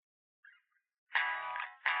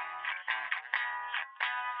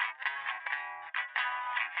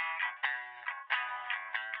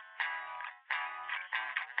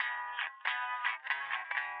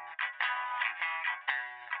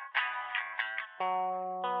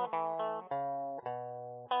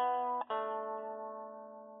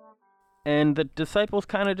And the disciples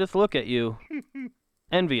kind of just look at you,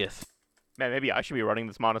 envious. Man, maybe I should be running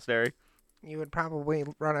this monastery. You would probably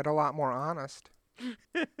run it a lot more honest.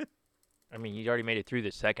 I mean, you already made it through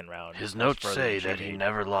the second round. His That's notes further say than that you he need.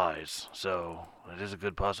 never lies, so it is a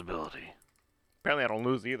good possibility. Apparently I don't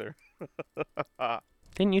lose either.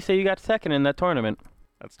 Didn't you say you got second in that tournament?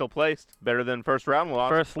 That's still placed. Better than first round loss.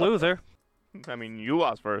 First loser. I mean, you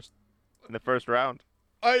lost first in the first round.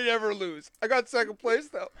 I never lose. I got second place,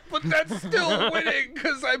 though. But that's still winning,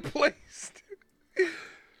 because I placed.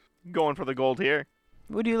 Going for the gold here.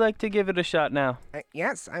 Would you like to give it a shot now?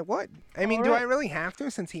 Yes, I would. I mean, All do right. I really have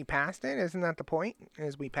to since he passed it? Isn't that the point?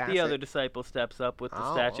 As we pass The it? other disciple steps up with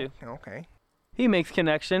the statue. Okay. He makes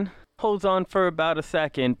connection, holds on for about a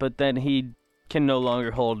second, but then he can no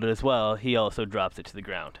longer hold it as well. He also drops it to the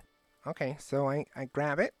ground. Okay, so I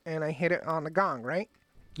grab it and I hit it on the gong, right?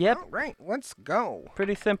 Yep, All right, let's go.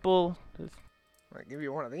 pretty simple. Just- I'll give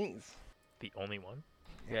you one of these. The only one?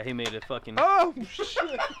 yeah, he made a fucking... Oh,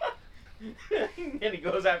 shit. And he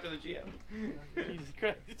goes after the GM. Jesus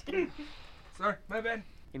Christ. Sorry, my bad.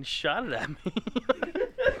 And shot it at me.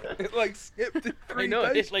 It, like, skipped it I three know,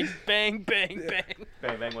 dice. it's like bang, bang, Yeah. bang.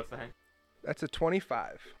 Bang, bang, what's the hang? That's a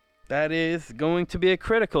 25. That is going to be a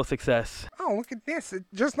critical success. Oh, look at this. It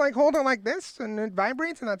just, like, hold it like this, and it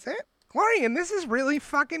vibrates, and that's it. Glorian, this is really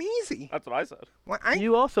fucking easy. That's what I said. Well,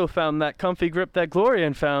 You also found that comfy grip that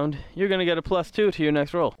Glorian found. You're going to get a +2 to your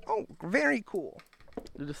next roll. Oh, very cool.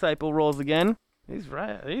 The disciple rolls again. These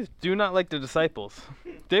do not like the disciples.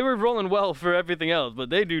 They were rolling well for everything else, but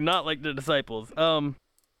they do not like the disciples.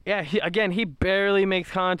 Yeah, he barely makes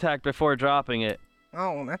contact before dropping it.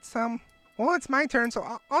 Oh, that's, well, it's my turn, so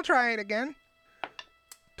I'll try it again.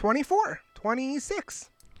 24. 26.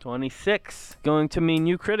 26, going to mean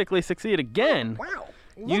you critically succeed again. Wow.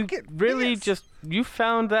 You Look at really this.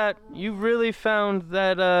 you really found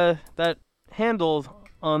that handle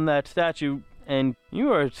on that statue, and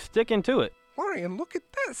you are sticking to it. Glorian, look at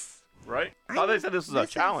this. Right? I thought they said this was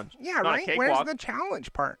a challenge. Yeah, not right? A Where's cakewalk. the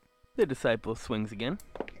challenge part? The disciple swings again.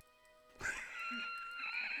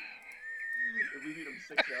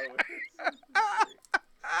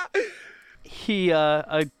 He,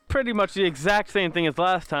 pretty much the exact same thing as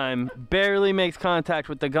last time, barely makes contact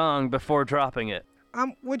with the gong before dropping it.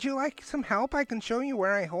 Would you like some help? I can show you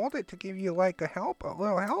where I hold it to give you, like, a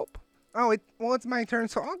little help. Oh, it's my turn,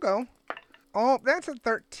 so I'll go. Oh, that's a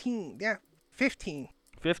 13. Yeah, 15.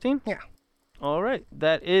 15? Yeah. All right.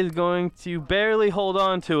 That is going to barely hold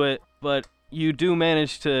on to it, but you do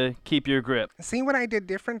manage to keep your grip. See what I did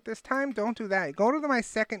different this time? Don't do that. Go to my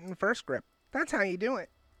second and first grip. That's how you do it.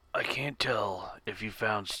 I can't tell if you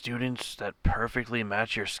found students that perfectly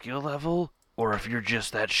match your skill level, or if you're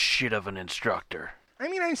just that shit of an instructor. I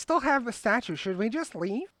mean, I still have the statue. Should we just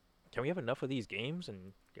leave? Can we have enough of these games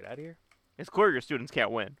and get out of here? It's clear your students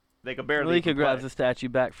can't win. They could barely Malika even grabs play. the statue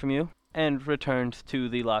back from you and returns to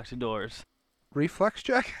the locked doors. Reflex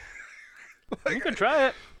check? You can try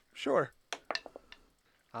it. Sure.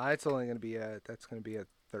 It's only gonna be a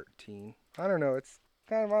 13. I don't know. It's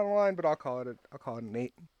kind of on the line, but I'll call it an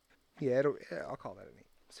 8. Yeah, I'll call that an 8.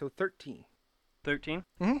 So 13. 13?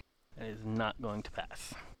 Mhm. That is not going to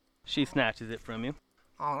pass. She snatches it from you.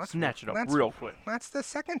 Oh, that's Snatch it up that's- real quick. That's the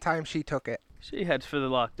second time she took it. She heads for the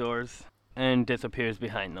locked doors and disappears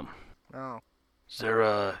behind them. Oh. Is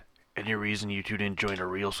there, any reason you two didn't join a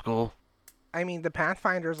real school? I mean, the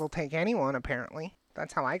Pathfinders will take anyone, apparently.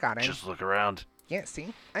 That's how I got in. Just look around. Yeah,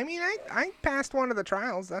 see? I mean, I passed one of the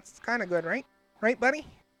trials. That's kind of good, right? Right, buddy?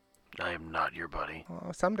 I am not your buddy.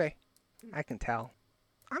 Oh, someday. I can tell.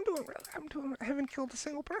 I haven't killed a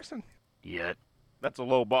single person. Yet. That's a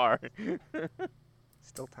low bar.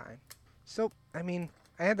 Still time. So, I mean,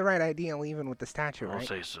 I had the right idea leaving with the statue, I'll right?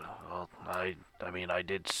 say so. Well, I mean, I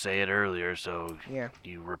did say it earlier, so Yeah.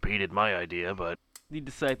 you repeated my idea, but The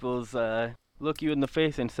disciples look you in the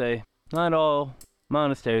face and say, "Not all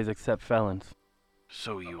monasteries accept felons."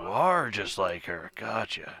 so you are just like her.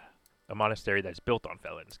 Gotcha. A monastery that's built on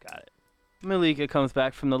felons. Got it. Malika comes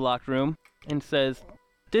back from the locked room and says,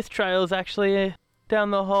 "This trial is actually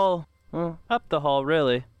down the hall. Well, up the hall,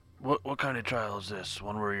 really. What kind of trial is this?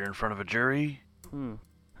 One where you're in front of a jury?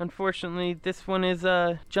 Unfortunately, this one is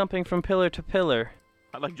jumping from pillar to pillar."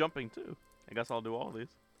 I like jumping too. I guess I'll do all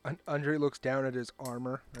these. Andre looks down at his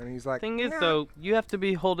armor, and he's like, Thing is, "Nah." though, you have to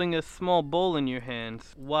be holding a small bowl in your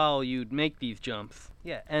hands while you make these jumps.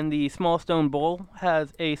 Yeah, and the small stone bowl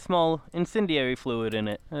has a small incendiary fluid in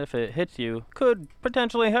it. If it hits you, could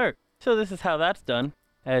potentially hurt. So this is how that's done,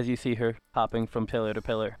 as you see her hopping from pillar to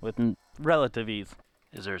pillar with relative ease.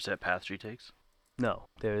 Is there a set path she takes? No,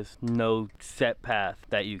 there's no set path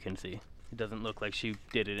that you can see. It doesn't look like she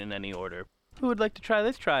did it in any order. Who would like to try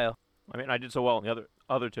this trial? I mean, I did so well in the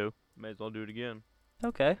other two. May as well do it again.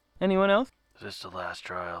 Okay. Anyone else? Is this the last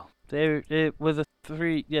trial? It was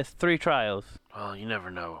three trials. Well, you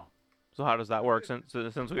never know. So how does that work? Since we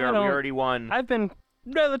I don't- already won. I've been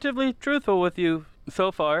relatively truthful with you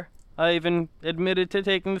so far. I even admitted to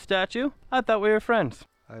taking the statue. I thought we were friends.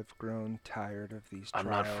 I've grown tired of these I'm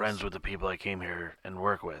trials. not friends with the people I came here and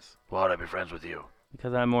work with. Why would I be friends with you?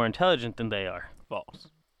 Because I'm more intelligent than they are. False.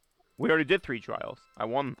 We already did 3 trials. I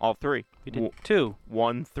won all 3. We did 2.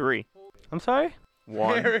 1, 3. I'm sorry?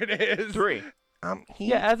 1, There it is. 3.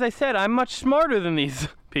 Yeah, as I said, I'm much smarter than these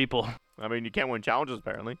people. I mean, you can't win challenges,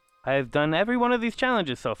 apparently. I've done every one of these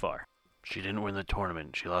challenges so far. She didn't win the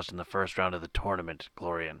tournament. She lost in the first round of the tournament,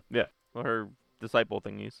 Glorian. Yeah. Well, her disciple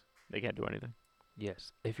thingies, they can't do anything.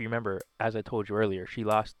 Yes. If you remember, as I told you earlier, she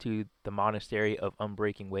lost to the Monastery of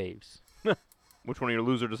Unbreaking Waves. Which one of your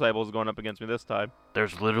loser disciples is going up against me this time?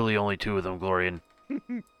 There's literally only 2 of them, Glorian.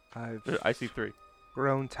 I've I see 3.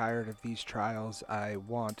 grown tired of these trials. I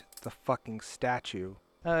want the fucking statue.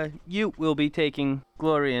 You will be taking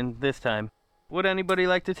Glorian this time. Would anybody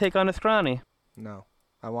like to take on a scrawny? No.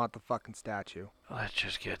 I want the fucking statue. Let's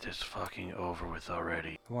just get this fucking over with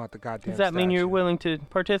already. I want the goddamn Does that mean you're statue. willing to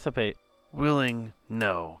participate? Willing?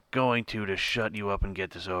 No. Going to shut you up and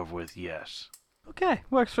get this over with? Yes. Okay,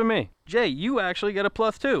 works for me. Jay, you actually get a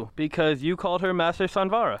 +2 because you called her Master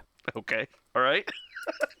Sanvara. Okay. All right.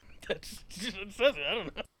 That says it, I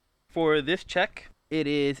don't know. For this check, it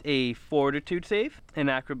is a fortitude save, an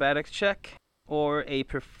acrobatics check, or a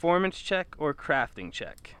performance check or crafting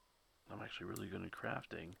check. I'm actually really good at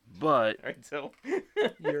crafting, but Alright, so.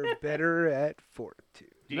 You're better at fortitude.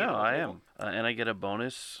 no, I am, and I get a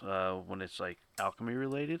bonus when it's like alchemy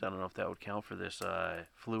related. I don't know if that would count for this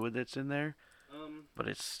fluid that's in there, but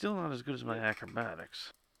it's still not as good as my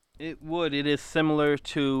acrobatics. It would. It is similar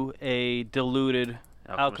to a diluted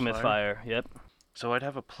alchemist fire. Yep. So I'd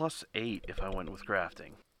have a +8 if I went with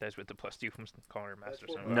crafting. That's with the +2 from calling her Master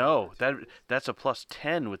That's what- Son. No, that's a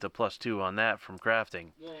 +10 with the +2 on that from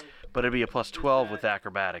crafting, but it'd be a +12 with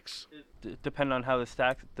acrobatics. Depending on how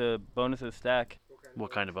the bonuses stack.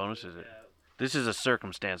 What kind of bonus is it? This is a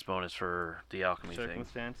circumstance bonus for the alchemy thing.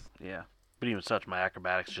 Circumstance. Yeah, but even such, my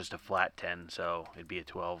acrobatics is just a flat 10, so it'd be a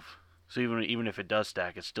 12. So even if it does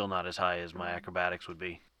stack, it's still not as high as my acrobatics would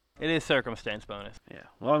be. It is circumstance bonus. Yeah.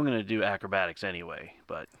 Well, I'm gonna do acrobatics anyway,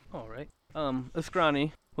 but All right.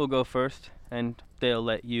 Askrani will go first, and they'll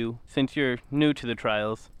let you, since you're new to the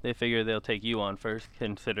trials, they figure they'll take you on first,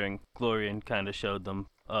 considering Glorian kind of showed them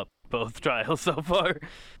up both trials so far.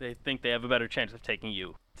 They think they have a better chance of taking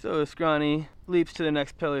you. So Askrani leaps to the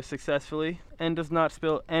next pillar successfully, and does not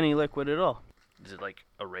spill any liquid at all. is it like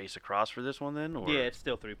a race across for this one then? Or Yeah, it's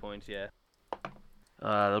still 3 points, yeah.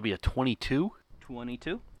 that'll be a 22.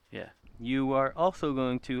 22. Yeah. You are also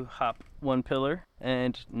going to hop 1 pillar,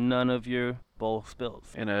 and none of your bowl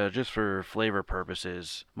spills. And just for flavor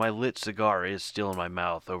purposes, my lit cigar is still in my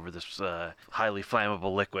mouth over this highly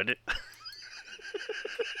flammable liquid.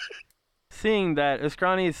 Seeing that,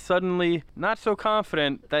 Askrani is suddenly not so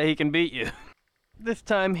confident that he can beat you. This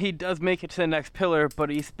time he does make it to the next pillar, but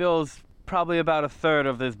he spills probably about 1/3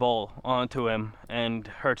 of this bowl onto him and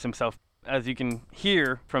hurts himself. As you can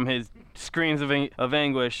hear from his screams of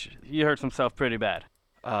anguish, he hurts himself pretty bad.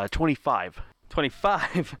 25.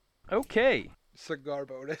 25. Okay. Cigar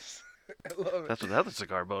bonus. I love it. That's without the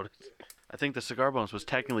cigar bonus. I think the cigar bonus was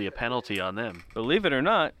technically a penalty on them. Believe it or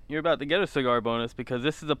not, you're about to get a cigar bonus because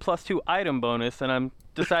this is a +2 item bonus, and I'm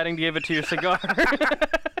deciding to give it to your cigar.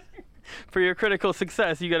 For your critical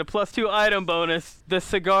success, you get a +2 item bonus. The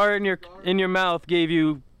cigar in your mouth gave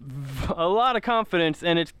you a lot of confidence,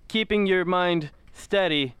 and it's keeping your mind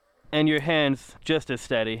steady and your hands just as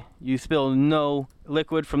steady. You spill no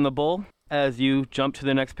liquid from the bowl as you jump to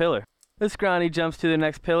the next pillar. Askrani jumps to the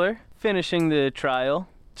next pillar, finishing the trial,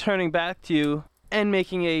 turning back to you, and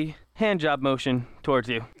making a hand job motion towards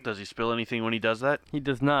you. Does he spill anything when he does that? He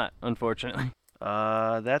does not, unfortunately.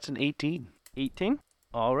 That's an 18. 18?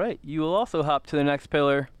 All right, you will also hop to the next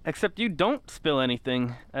pillar, except you don't spill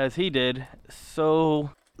anything, as he did,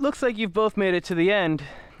 so looks like you've both made it to the end.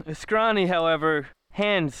 Askrani, however,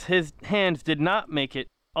 his hands did not make it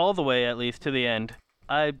all the way, at least, to the end.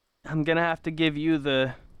 I'm gonna have to give you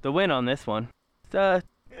the win on this one.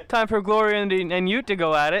 Time for Gloria and you to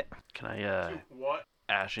go at it. Can I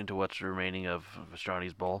ash into what's remaining of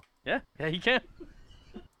Astrani's bowl? Yeah, you can.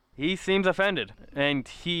 He seems offended, and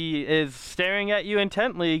he is staring at you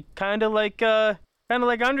intently, kind of like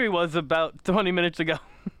Andre was about 20 minutes ago.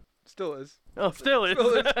 Still is. Oh, still is.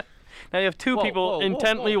 Still is. Now you have two people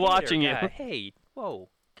intently watching you. Hey, whoa,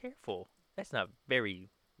 careful. That's not very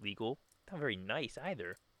legal. Not very nice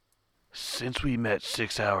either. Since we met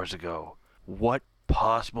 6 hours ago, what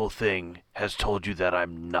possible thing has told you that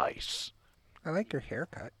I'm nice? I like your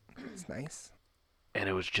haircut. It's nice. And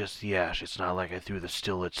it was just the ash. It's not like I threw the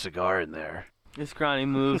still-lit cigar in there. Scrawny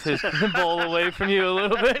moves his bowl away from you a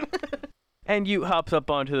little bit. And Ute hops up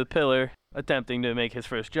onto the pillar, attempting to make his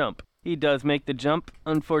first jump. He does make the jump.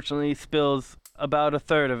 Unfortunately, spills about a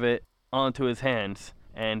third of it onto his hands,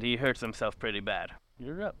 and he hurts himself pretty bad.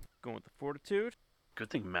 You're up. Going with the fortitude. Good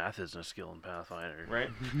thing math isn't a skill in Pathfinder. Right.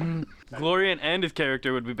 Glorian and his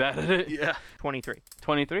character would be bad at it. Yeah. 23.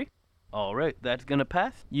 23? All right, that's going to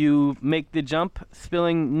pass. You make the jump,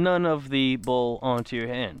 spilling none of the bowl onto your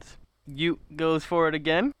hands. Ute goes for it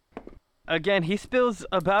again. Again, he spills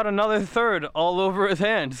about another third all over his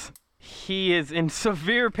hands. He is in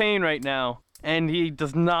severe pain right now, and he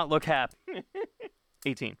does not look happy.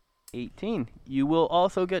 18. 18. You will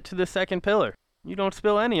also get to the second pillar. You don't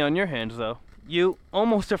spill any on your hands, though. You,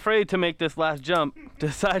 almost afraid to make this last jump,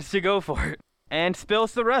 decides to go for it, and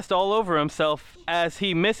spills the rest all over himself as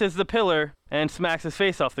he misses the pillar and smacks his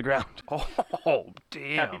face off the ground. Oh,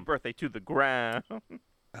 damn. Happy birthday to the ground.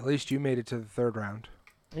 At least you made it to the third round.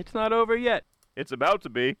 It's not over yet. It's about to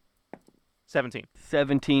be. 17.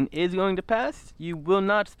 17 is going to pass. You will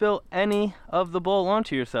not spill any of the bowl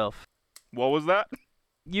onto yourself. What was that?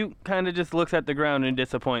 You kind of just looks at the ground in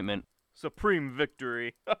disappointment. Supreme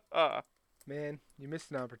victory. Man, you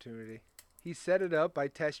missed an opportunity. He set it up by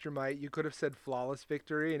test your might. You could have said flawless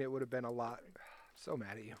victory, and it would have been a lot. So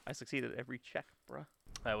mad at you. I succeeded every check, bruh.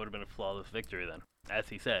 That would have been a flawless victory then, as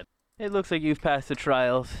he said. It looks like you've passed the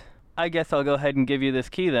trials. I guess I'll go ahead and give you this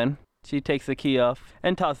key then. She takes the key off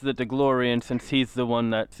and tosses it to Glorian since he's the one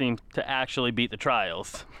that seems to actually beat the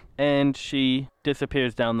trials. And she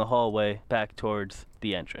disappears down the hallway back towards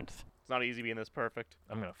the entrance. It's not easy being this perfect.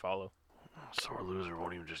 I'm going to follow. Sore loser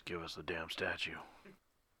won't even just give us the damn statue.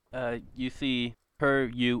 You see her,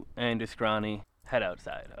 you, and Iskrani head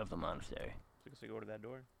outside of the monastery. So I guess we go to that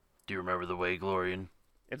door. Do you remember the way, Glorian?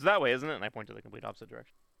 It's that way, isn't it? And I point to the complete opposite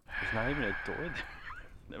direction. There's not even a door there.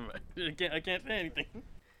 Never mind. I can't say anything.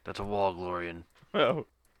 That's a wall, Glorian. Oh.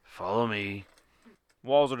 Follow me.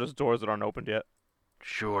 Walls are just doors that aren't opened yet.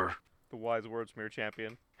 Sure. The wise words from your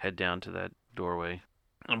champion. Head down to that doorway.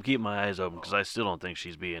 I'm keeping my eyes open because I still don't think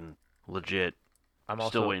she's being legit. I'm Still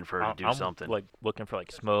also waiting for her to do I'm, something. Like looking for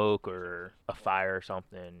like smoke or a fire or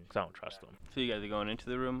something. 'Cause I don't trust them. So you guys are going into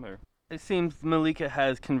the room, or? It seems Malika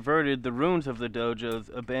has converted the ruins of the dojo's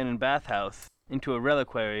abandoned bathhouse into a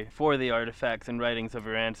reliquary for the artifacts and writings of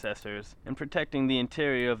her ancestors, and protecting the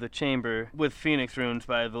interior of the chamber with phoenix runes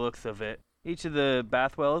by the looks of it. Each of the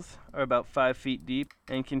bath wells are about 5 feet deep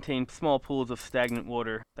and contain small pools of stagnant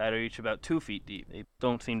water that are each about 2 feet deep. They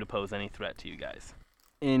don't seem to pose any threat to you guys.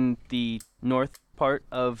 In the north part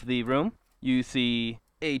of the room, you see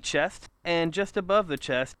a chest, and just above the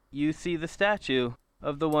chest, you see the statue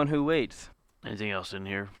of the one who waits. Anything else in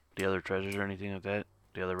here? The other treasures or anything like that?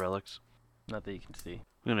 The other relics? Not that you can see.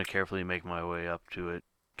 I'm going to carefully make my way up to it,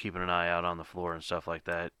 keeping an eye out on the floor and stuff like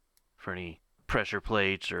that for any pressure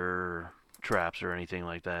plates or traps or anything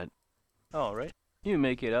like that. All right. You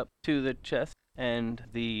make it up to the chest and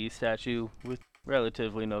the statue with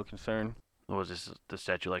relatively no concern. What was this, the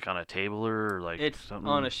statue like on a table or like It's something?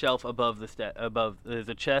 on a shelf above above. There's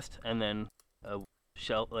a chest and then a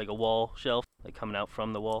shelf, like a wall shelf, like coming out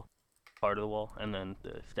from the wall, part of the wall, and then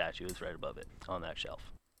the statue is right above it on that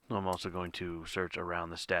shelf. I'm also going to search around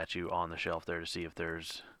the statue on the shelf there to see if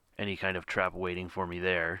there's any kind of trap waiting for me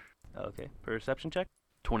there. Okay. Perception check.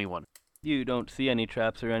 21. You don't see any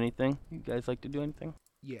traps or anything. You guys like to do anything?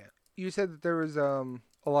 Yeah. You said that there was a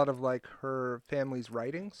lot of like her family's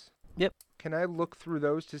writings. Yep. Can I look through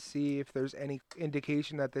those to see if there's any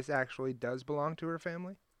indication that this actually does belong to her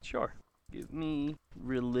family? Sure. Give me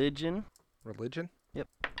religion. Religion? Yep.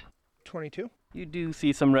 22. You do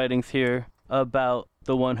see some writings here about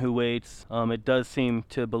the one who waits. It does seem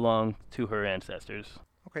to belong to her ancestors.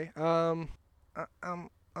 Okay.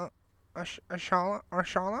 Arshala,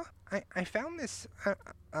 I found this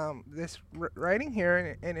writing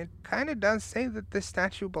here, and it kind of does say that this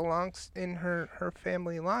statue belongs in her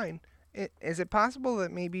family line. Is it possible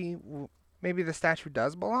that maybe the statue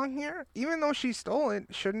does belong here? Even though she stole it,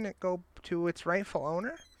 shouldn't it go to its rightful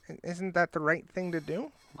owner? Isn't that the right thing to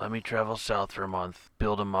do? Let me travel south for a month,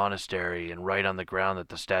 build a monastery, and write on the ground that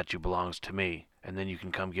the statue belongs to me, and then you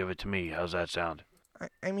can come give it to me. How's that sound?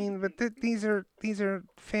 I mean, but these are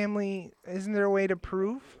family. Isn't there a way to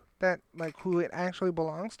prove that, like, who it actually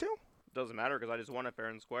belongs to? Doesn't matter because I just won it fair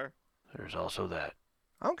and square. There's also that.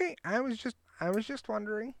 Okay, I was just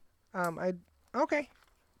wondering. Okay.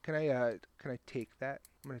 Can I take that?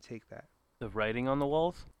 I'm gonna take that. The writing on the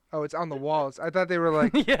walls? Oh, it's on the walls. I thought they were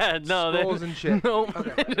like Yeah, no. scrolls and shit. No.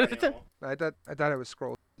 Okay. I thought it was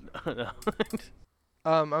scrolls. No.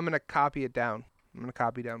 I'm gonna copy it down. I'm gonna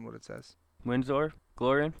copy down what it says. Windsor?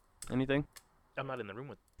 Glorian? Anything? I'm not in the room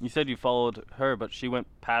with. You said you followed her, but she went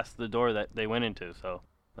past the door that they went into, so...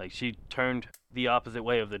 Like, she turned the opposite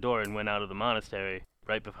way of the door and went out of the monastery.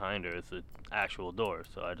 Right behind her is the actual door,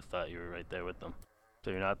 so I just thought you were right there with them.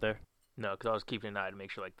 So you're not there? No, because I was keeping an eye to make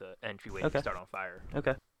sure like the entryway Okay. didn't start on fire.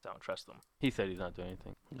 Okay. So I don't trust them. He said he's not doing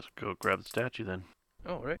anything. Let's go grab the statue then.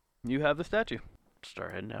 Oh, right. You have the statue.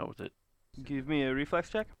 Start heading out with it. Give me a reflex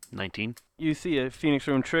check. 19. You see a Phoenix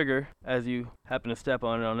Rune trigger as you happen to step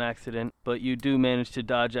on it on accident, but you do manage to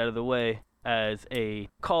dodge out of the way as a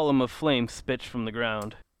column of flame spits from the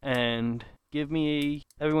ground. And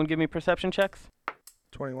everyone give me perception checks.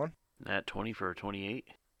 21. Nat 20 for a 28.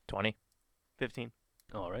 20. 15.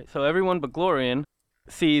 All right. So everyone but Glorian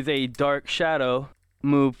sees a dark shadow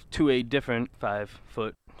move to a different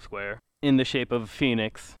 5-foot square in the shape of a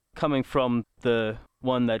phoenix coming from the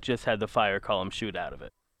one that just had the fire column shoot out of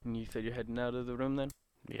it. And you said you're heading out of the room then?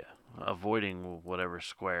 Yeah. Avoiding whatever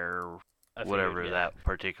square or I figured, whatever yeah. that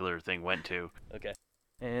particular thing went to. Okay.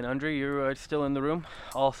 And Andre, you're still in the room.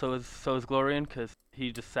 So is Glorian, because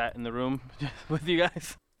he just sat in the room with you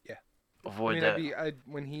guys. Avoid I mean,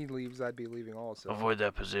 when he leaves, I'd be leaving also. Avoid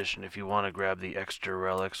that position. If you want to grab the extra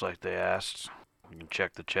relics like they asked, you can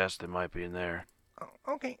check the chest that might be in there.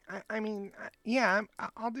 Oh, okay. Yeah,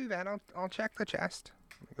 I'll do that. I'll check the chest.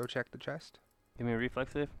 Go check the chest. Give me a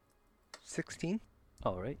reflex save. 16.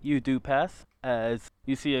 All right. You do pass as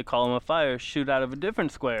you see a column of fire shoot out of a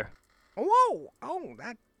different square. Whoa! Oh,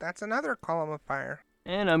 that's another column of fire.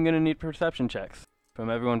 And I'm going to need perception checks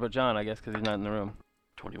from everyone but John, I guess, because he's not in the room.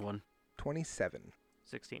 21. 27.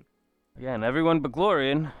 16. Again, everyone but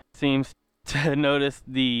Glorian seems to notice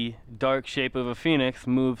the dark shape of a phoenix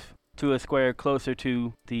move to a square closer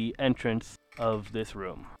to the entrance of this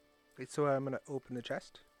room. Wait, so I'm gonna open the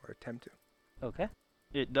chest or attempt to. Okay.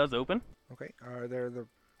 It does open. Okay.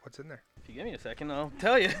 What's in there? If you give me a second, I'll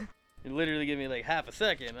tell you. You literally give me like half a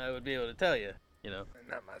second, I would be able to tell you. You know.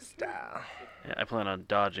 Not my style. Yeah, I plan on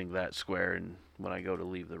dodging that square and when I go to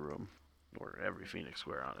leave the room. Or every Phoenix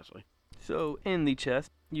square, honestly. So in the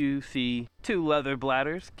chest, you see 2 leather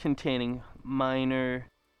bladders containing minor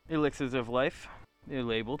elixirs of life. They're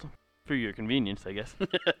labeled for your convenience, I guess.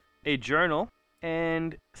 A journal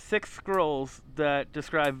and 6 scrolls that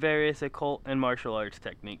describe various occult and martial arts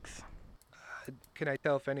techniques. Can I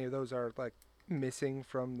tell if any of those are like missing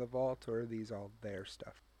from the vault, or are these all their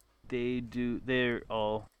stuff? They're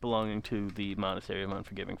all belonging to the Monastery of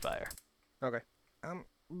Unforgiving Fire. Okay.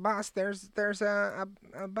 Boss, there's a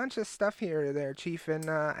bunch of stuff here there, Chief, and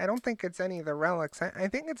I don't think it's any of the relics. I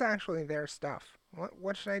think it's actually their stuff.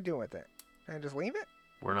 What should I do with it? Can I just leave it?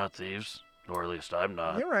 We're not thieves. Or at least I'm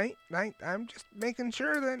not. You're right. I'm just making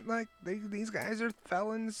sure that like these guys are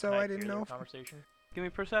felons, so I didn't know. Conversation. Give me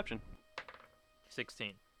perception.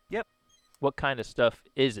 16. Yep. What kind of stuff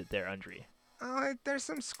is it there, Andre? There's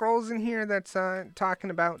some scrolls in here that's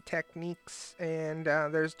talking about techniques, and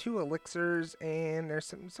there's 2 elixirs, and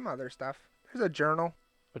there's some other stuff. There's a journal.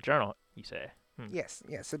 A journal, you say? Yes,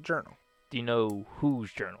 a journal. Do you know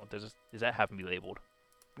whose journal? Does that happen to be labeled?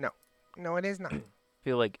 No, it is not.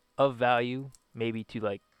 Feel like of value, maybe to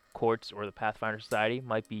like courts or the Pathfinder Society,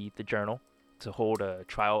 might be the journal to hold a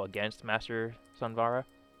trial against Master Sunvara.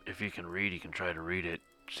 If you can read, you can try to read it.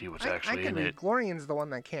 See what's I actually can in read. it. Glorian's the one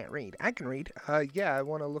that can't read. I can read. Yeah, I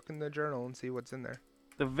want to look in the journal and see what's in there.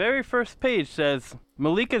 The very first page says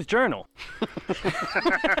Malika's journal.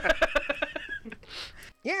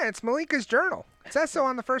 Yeah, it's Malika's journal. It says so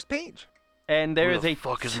on the first page. And there Who is the a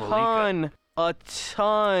fuck is Malika?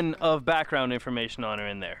 ton of background information on her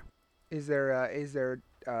in there. Is there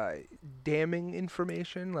damning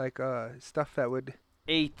information, like stuff that would?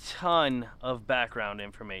 A ton of background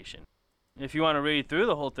information. If you want to read through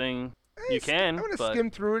the whole thing, you can. I'm gonna but... skim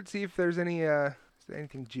through it, see if there's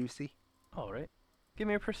anything juicy. All right. Give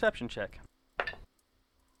me a perception check.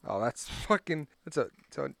 Oh, that's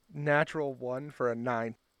a natural 1 for a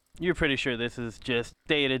 9. You're pretty sure this is just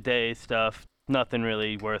day-to-day stuff. Nothing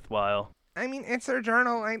really worthwhile. I mean, it's their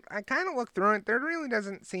journal. I kind of looked through it. There really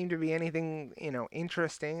doesn't seem to be anything,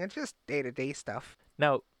 interesting. It's just day-to-day stuff.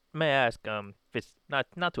 Now, may I ask, if it's not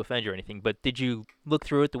to offend you or anything, but did you look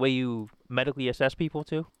through it the way you medically assess people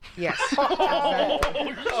too? Yes. Wow!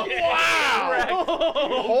 Holy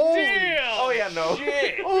damn! Oh yeah, no.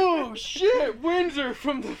 Shit. Oh shit! Windsor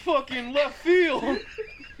from the fucking left field.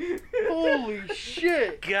 Holy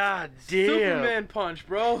shit! God damn. Superman punch,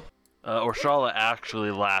 bro. Orshala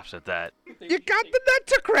actually laughs at that. You got the nut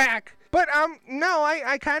to crack. But no,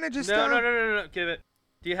 I kind of just No. Give it.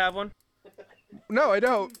 Do you have one? No, I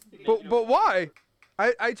don't. But why?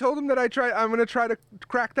 I told him that I'm gonna try to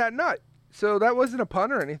crack that nut. So that wasn't a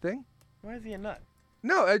pun or anything. Why is he a nut?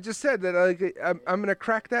 No, I just said that I'm gonna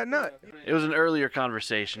crack that nut. It was an earlier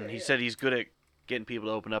conversation. He said he's good at getting people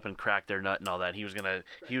to open up and crack their nut and all that. He was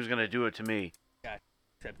gonna do it to me.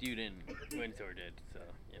 Except you didn't. Windsor did, so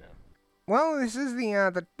you know. Well, this is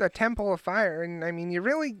the Temple of Fire, and I mean you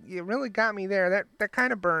really got me there. That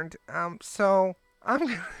kind of burned. So I'm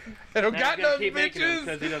gonna. I don't got no bitches.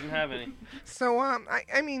 Because he doesn't have any. So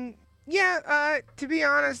I mean yeah. To be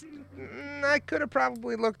honest, I could have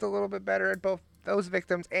probably looked a little bit better at both those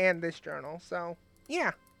victims and this journal. So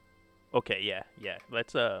yeah. Okay, yeah.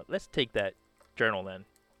 Let's take that journal then.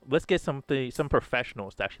 Let's get some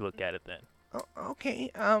professionals to actually look at it then. Oh,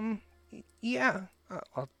 okay. Yeah.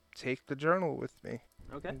 I'll take the journal with me.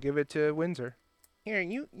 Okay. And give it to Windsor. Here,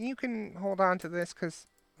 you can hold on to this, cause.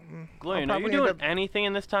 Glorian, I'll are you probably doing end up- anything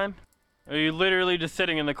in this time? Or are you literally just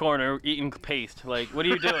sitting in the corner eating paste? Like, what are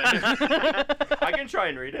you doing? I can try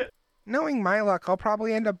and read it. Knowing my luck, I'll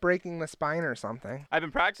probably end up breaking the spine or something. I've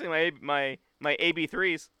been practicing my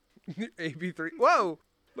AB3s. AB3. Whoa!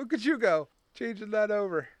 Look at you go, changing that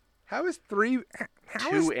over. How is 3?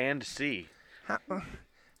 How is 2 and C.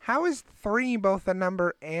 how is 3 both a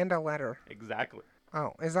number and a letter? Exactly.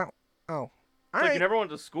 Oh, is that? Oh, all Like right. you never went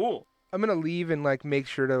to school. I'm gonna leave and make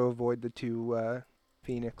sure to avoid the 2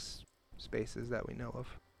 Phoenix spaces that we know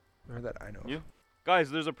of, or that I know of. You?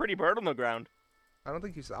 Guys, there's a pretty bird on the ground. I don't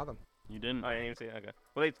think you saw them. You didn't. Oh, I didn't even see it. Okay.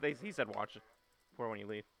 Well, he said watch it before when you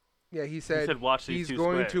leave. Yeah, he You said, said watch these he's two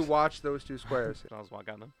going to squares. watch those 2 squares. So I'll just walk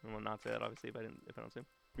out them. I will not say that obviously if I don't see him.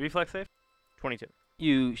 Reflex save? 22.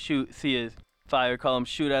 You see his fire column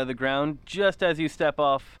shoot out of the ground just as you step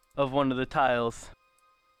off of one of the tiles.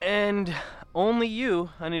 And only you,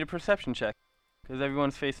 I need a perception check. Because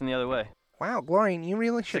everyone's facing the other way. Wow, Glorian, you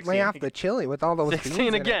really should lay 16. off the chili with all those beans 16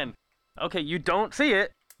 in it. again. Okay, you don't see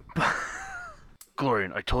it.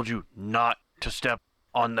 Glorian, I told you not to step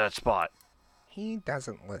on that spot. He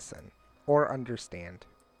doesn't listen or understand.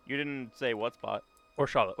 You didn't say what spot. Or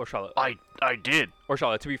Charlotte. I did. Or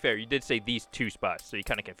Charlotte, to be fair, you did say these 2 spots, so you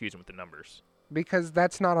kind of confused him with the numbers. Because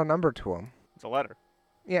that's not a number to him. It's a letter.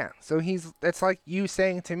 Yeah, so it's like you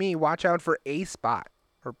saying to me, watch out for A spot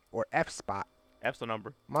or F spot. F's the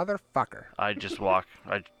number. Motherfucker. I just walk.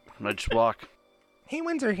 I just walk. Hey,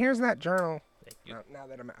 Windsor, here's that journal. Thank you. Now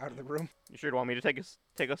that I'm out of the room. You sure want me to take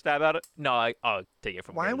a stab at it? No, I'll take it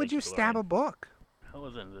from Why here, would Link you stab a Glorian. book? That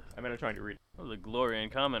wasn't this. I'm gonna try to read it. That was a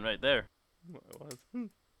Glorian comment right there. What it was.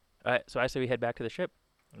 Alright, so I say we head back to the ship.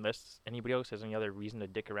 Unless anybody else has any other reason to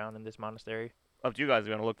dick around in this monastery. Up to you guys.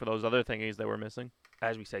 We're gonna look for those other thingies that were missing.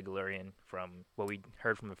 As we said, Galurian, from what we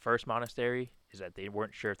heard from the first monastery, is that they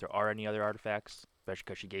weren't sure if there are any other artifacts, especially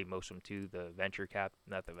because she gave most of them to the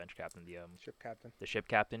ship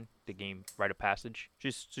captain to gain rite of passage.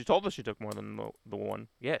 She told us she took more than the one.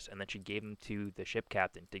 Yes, and then she gave them to the ship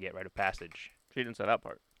captain to get rite of passage. She didn't say that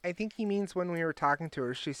part. I think he means when we were talking to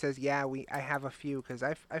her, she says, yeah, I have a few, because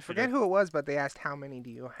I forget who it was, but they asked, how many do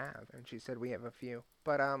you have? And she said, we have a few.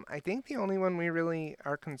 But I think the only one we really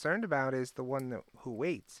are concerned about is the one who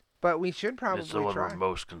waits. But we should probably It's the one try. we're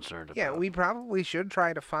most concerned about. Yeah, we probably should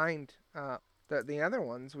try to find the other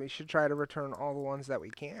ones. We should try to return all the ones that we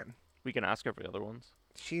can. We can ask her for the other ones.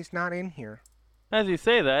 She's not in here. As you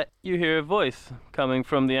say that, you hear a voice coming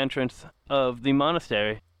from the entrance of the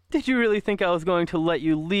monastery. Did you really think I was going to let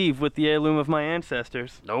you leave with the heirloom of my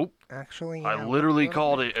ancestors? Nope. Actually, I yeah, literally a little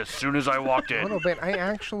called bit. it as soon as I walked A in. little bit. I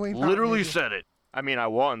actually thought Literally maybe- said it. I mean, I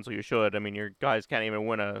won, so you should. I mean, your guys can't even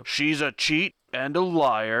win a. She's a cheat and a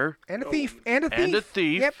liar. And a thief. And a thief. And a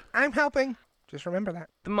thief. Yep, I'm helping. Just remember that.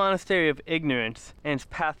 The Monastery of Ignorance and its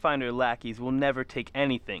Pathfinder lackeys will never take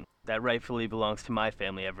anything that rightfully belongs to my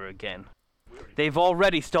family ever again. They've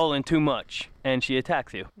already stolen too much. And she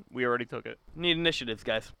attacks you. We already took it. Need initiatives,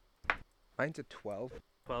 guys. Mine's a 12.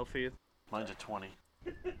 12 for you. Mine's a 20.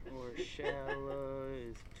 Or Shala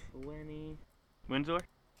is 20. Windsor?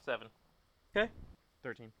 7. Okay.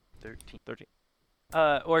 13. 13. 13.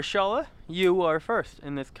 Or Shala, you are first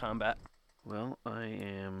in this combat. Well, I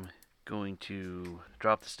am going to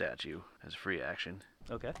drop the statue as a free action.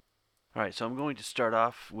 Okay. Alright, so I'm going to start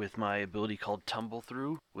off with my ability called Tumble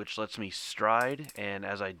Through, which lets me stride, and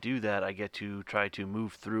as I do that, I get to try to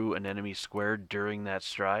move through an enemy square during that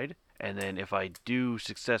stride. And then if I do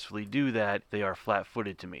successfully do that, they are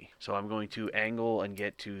flat-footed to me. So I'm going to angle and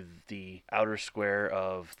get to the outer square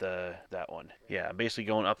of that one. Yeah, I'm basically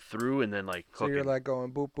going up through and then like So hooking. you're like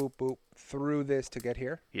going boop, boop, boop through this to get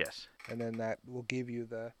here, Yes. and then that will give you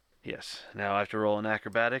the. Yes. Now I have to roll an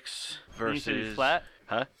acrobatics You said he's versus... flat?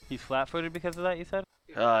 Huh? He's flat-footed because of that, you said?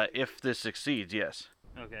 If this succeeds, yes.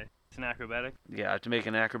 Okay. It's an acrobatic. Yeah, I have to make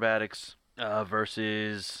an acrobatics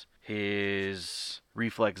versus his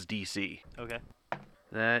reflex DC. Okay.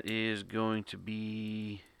 That is going to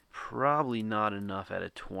be probably not enough at a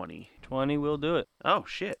 20. 20 will do it. Oh,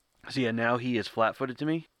 shit. So yeah, now he is flat-footed to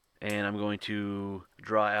me. And I'm going to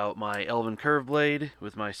draw out my Elven Curve Blade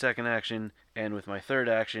with my second action. And with my third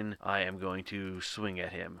action, I am going to swing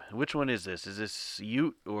at him. Which one is this? Is this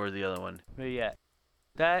Ute or the other one? But yeah.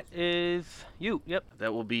 That is you. Yep.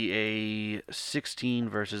 That will be a 16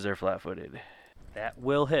 versus their flat-footed. That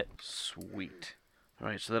will hit. Sweet.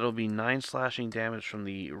 Alright, so that'll be 9 slashing damage from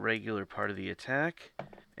the regular part of the attack.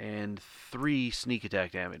 And 3 sneak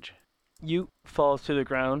attack damage. Ute falls to the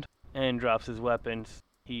ground and drops his weapons.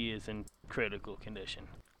 He is in critical condition.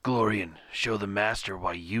 Glorian, show the master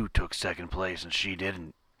why you took second place and she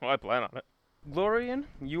didn't. Well, I plan on it. Glorian,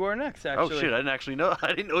 you are next, actually. Oh shit, I didn't actually know. I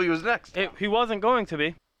didn't know he was next. He wasn't going to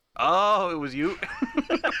be. Oh, it was you.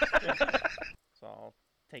 So I'll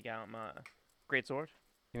take out my greatsword.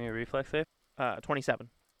 Give me a reflex save. 27.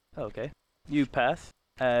 Okay. You pass.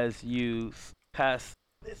 As you pass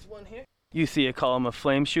this one here, you see a column of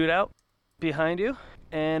flame shoot out behind you,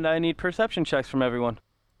 and I need perception checks from everyone.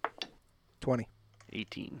 20.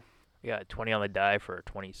 18. We got 20 on the die for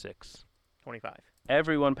 26. 25.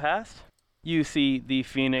 Everyone passed. You see the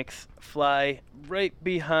phoenix fly right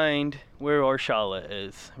behind where Orshala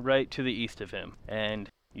is, right to the east of him, and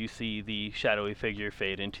you see the shadowy figure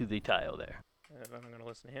fade into the tile there. And I'm going to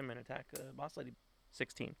listen to him and attack Boss Lady.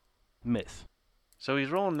 16. Miss. So he's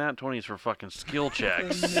rolling nat 20s for fucking skill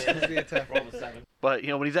checks. Roll the 7. But, you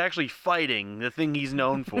know, when he's actually fighting, the thing he's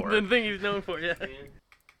known for. The thing he's known for, yeah. Is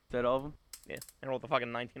that all of them? Yeah. And roll the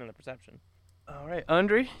fucking 19 on the perception. All right,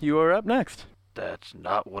 Andre, you are up next. That's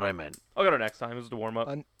not what I meant. I'll go to next time. This is the warm up.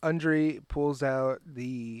 Undri pulls out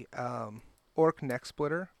the orc neck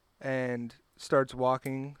splitter and starts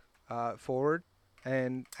walking forward.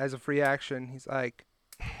 And as a free action, he's like,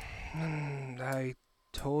 I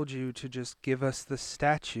told you to just give us the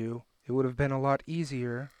statue. It would have been a lot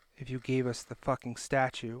easier if you gave us the fucking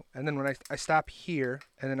statue. And then when I stop here,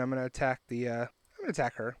 and then I'm gonna attack I'm gonna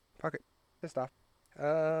attack her. Fuck it. Pissed off.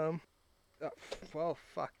 Well,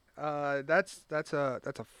 fuck. That's a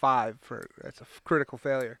 5 that's a critical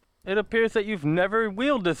failure. It appears that you've never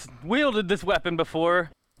wielded this weapon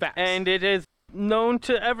before, Facts. and it is known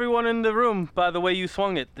to everyone in the room by the way you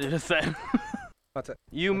swung it just then. That's it.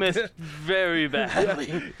 You missed very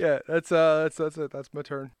badly. Yeah, that's it. That's my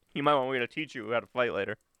turn. You might want me to teach you how to fight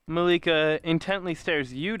later. Malika intently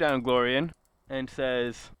stares you down, Glorian, and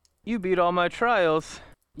says, "You beat all my trials.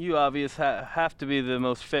 You obviously have to be the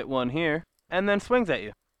most fit one here," and then swings at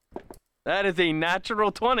you. That is a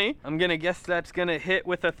natural 20. I'm going to guess that's going to hit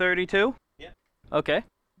with a 32? Yeah. Okay.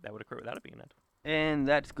 That would occur without it being net. And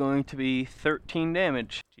that's going to be 13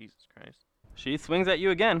 damage. Jesus Christ. She swings at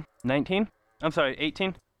you again. 19? I'm sorry,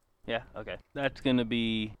 18? Yeah, okay. That's going to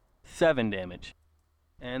be 7 damage.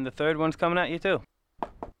 And the third one's coming at you too.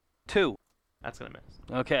 2. That's going to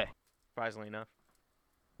miss. Okay. Surprisingly enough.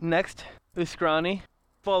 Next, Uskrani,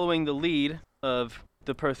 following the lead of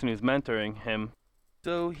the person who's mentoring him.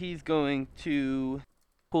 So he's going to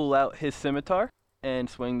pull out his scimitar and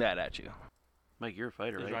swing that at you. Mike, you're a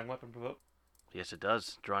fighter, Does right? drawing weapon provoke? Yes, it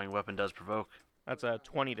does. Drawing weapon does provoke. That's a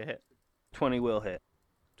 20 to hit. 20 will hit.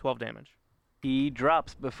 12 damage. He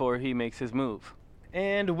drops before he makes his move.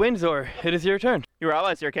 And Windsor, it is your turn. Your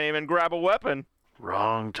allies here can't even grab a weapon.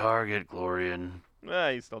 Wrong target, Glorian.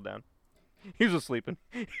 He's still down. He was just sleeping.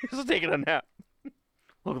 He was taking a nap.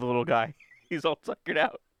 Look at the little guy. He's all suckered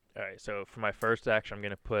out. All right, so for my first action, I'm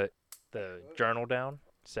going to put the journal down.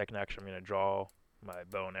 Second action, I'm going to draw my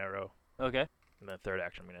bow and arrow. Okay. And then third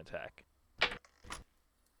action, I'm going to attack.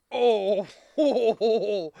 Oh,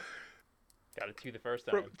 Got a 2 the first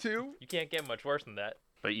time. 2. You can't get much worse than that.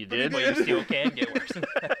 But you But you did? But you still can get worse than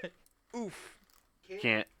that. Oof.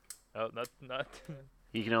 Can't. Oh, not.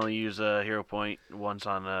 You can only use a hero point once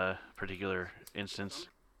on a particular instance.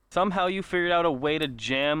 Somehow you figured out a way to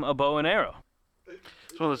jam a bow and arrow.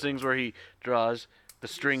 It's one of those things where he draws, the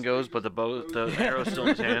string goes, but the arrow's still in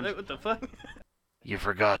his hand. What the fuck? You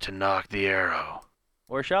forgot to knock the arrow.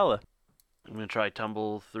 Or Shala. I'm going to try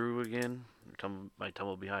tumble through again. My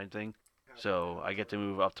tumble behind thing. So I get to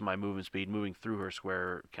move up to my movement speed. Moving through her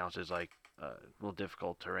square counts as like well,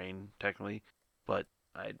 difficult terrain, technically, but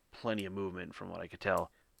I had plenty of movement from what I could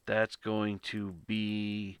tell. That's going to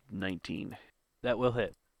be 19. That will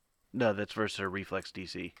hit. No, that's versus her reflex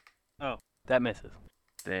DC. That misses.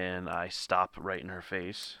 Then I stop right in her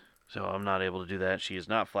face. So I'm not able to do that. She is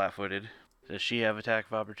not flat-footed. Does she have attack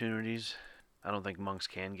of opportunities? I don't think monks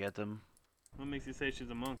can get them. What makes you say she's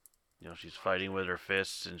a monk? You know, she's fighting with her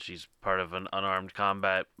fists, and she's part of an unarmed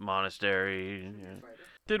combat monastery.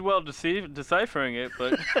 Did well deciphering it,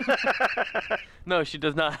 but no, she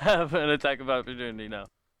does not have an attack of opportunity. No.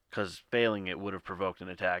 Because failing it would have provoked an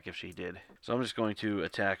attack if she did. So I'm just going to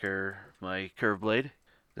attack her with my curve blade.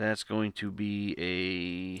 That's going to be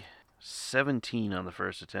a 17 on the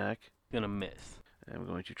first attack. Gonna miss. I'm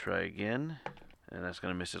going to try again, and that's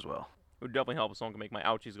going to miss as well. It would definitely help if someone can make my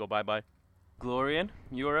ouchies go bye-bye. Glorian,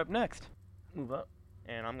 you are up next. Move up.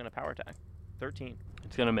 And I'm going to power attack. 13.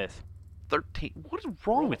 It's gonna miss. 13. What is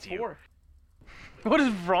wrong with you? 4. What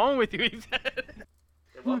is wrong with you? He said.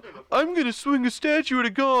 I'm going to swing a statue at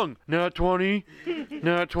a gong. Not 20.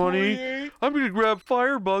 Not 20. I'm going to grab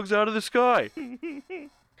firebugs out of the sky.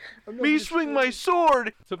 Me swing my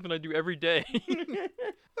sword. Something I do every day.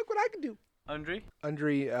 Look what I can do. Undri?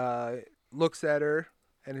 Undri looks at her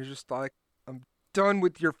and is just like, I'm done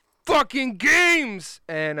with your fucking games!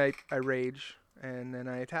 And I rage, and then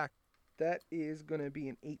I attack. That is going to be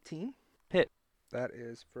an 18. Hit. That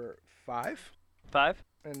is for 5. 5.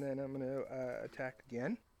 And then I'm going to attack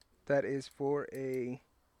again. That is for a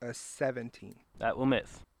 17. That will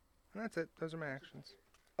miss. And that's it. Those are my actions.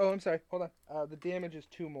 Oh, I'm sorry. Hold on. The damage is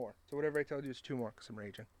 2 more. So whatever I told you is 2 more because I'm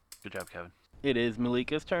raging. Good job, Kevin. It is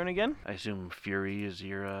Malika's turn again. I assume Fury is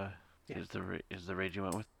your is the rage you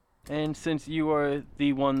went with. And since you are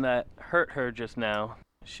the one that hurt her just now,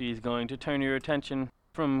 she's going to turn your attention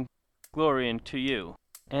from Glorian to you.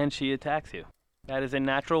 And she attacks you. That is a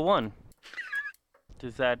natural 1.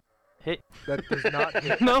 Does that hit? That does not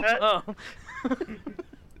hit. No? Oh.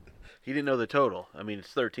 He didn't know the total. I mean, it's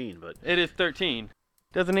 13, but It is 13.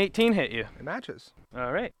 Does an 18 hit you? It matches.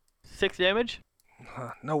 All right. 6 damage.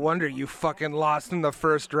 No wonder you fucking lost in the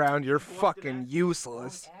first round. You're fucking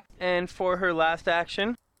useless. And for her last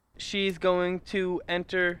action, she's going to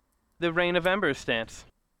enter the Reign of Embers stance.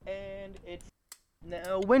 And it's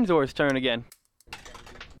now Windsor's turn again.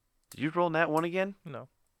 did you roll that one again? No,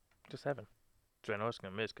 just 7. So I know it's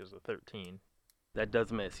going to miss because of 13. That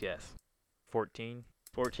does miss, yes. 14.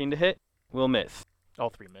 14 to hit will miss. All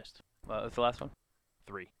 3 missed. What was the last one?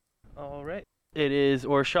 3. All right. It is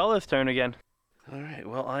Orshala's turn again. All right.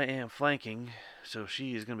 Well, I am flanking, so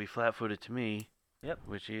she is going to be flat-footed to me. Yep.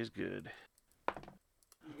 Which is good.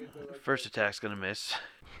 First attack's going to miss.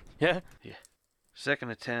 Yeah? Second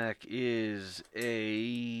attack is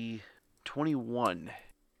a 21.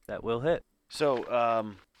 That will hit.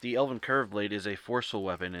 So, the Elven Curve Blade is a forceful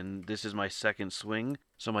weapon, and this is my second swing,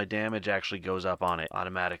 so my damage actually goes up on it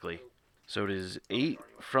automatically. So it is 8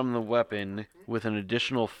 from the weapon with an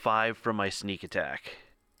additional 5 from my sneak attack,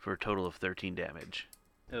 for a total of 13 damage.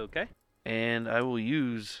 Okay. And I will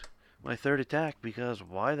use my third attack, because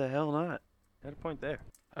why the hell not? Got a point there.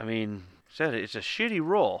 I mean, said it's a shitty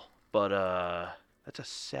roll, but that's a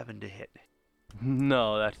 7 to hit.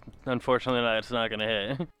 No, that's unfortunately that's not gonna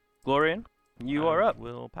hit. Glorian, you are up.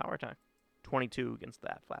 Will power attack. 22 against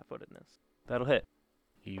that flat-footedness. That'll hit.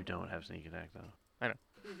 You don't have sneak attack though.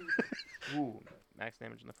 Ooh, max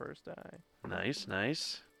damage in the first die. Nice,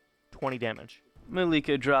 nice. 20 damage.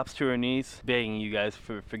 Malika drops to her knees, begging you guys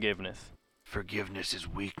for forgiveness. Forgiveness is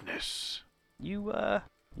weakness. You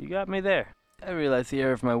got me there. I realize the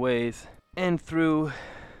error of my ways. And through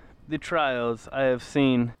the trials, I have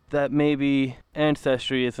seen that maybe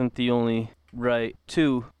ancestry isn't the only right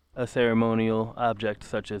to a ceremonial object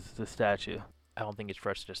such as the statue. I don't think it's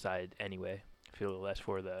for us to decide anyway. I feel less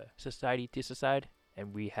for the society to decide,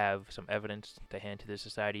 and we have some evidence to hand to the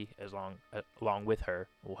society. Along with her,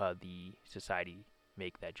 we'll have the society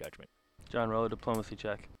make that judgment. John, roll a diplomacy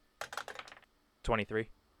check. 23.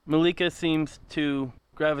 Malika seems to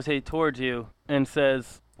gravitate towards you and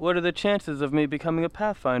says, "What are the chances of me becoming a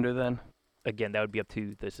Pathfinder then?" Again, that would be up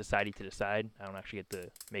to the society to decide. I don't actually get to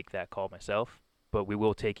make that call myself, but we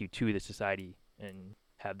will take you to the society and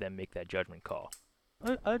have them make that judgment call.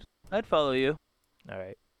 I'd follow you. All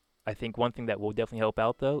right. I think one thing that will definitely help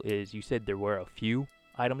out, though, is you said there were a few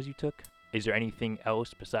items you took. Is there anything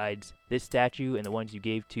else besides this statue and the ones you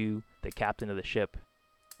gave to the captain of the ship?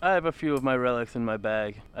 I have a few of my relics in my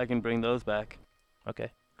bag. I can bring those back.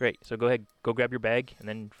 Okay, great. So go ahead, go grab your bag, and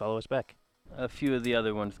then follow us back. A few of the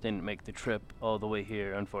other ones didn't make the trip all the way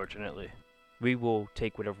here, unfortunately. We will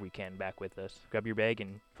take whatever we can back with us. Grab your bag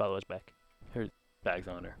and follow us back. Bag's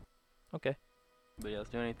on her. Okay. Anybody else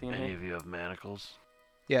do anything in Any here? of you have manacles?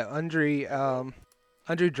 Yeah, Undri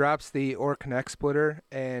drops the Orconnect splitter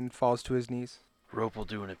and falls to his knees. Rope will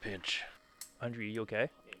do in a pinch. Andre, are you okay?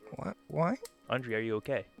 What? Why? Andre, are you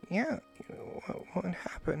okay? Yeah. What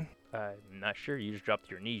happened? I'm not sure. You just dropped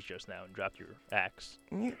your knees just now and dropped your axe.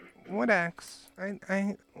 What axe?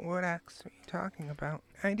 What axe are you talking about?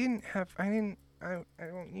 I don't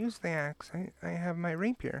use the axe. I have my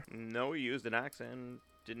rapier. No, he used an axe and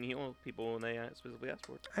didn't heal people when they specifically asked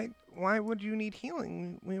for it. Why would you need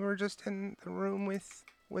healing? We were just in the room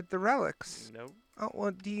with the relics. No. Oh,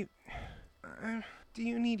 well, do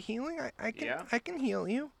you need healing? Yeah. I can heal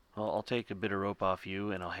you. I'll take a bit of rope off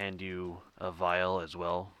you, and I'll hand you a vial as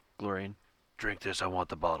well, Glorian. Drink this. I want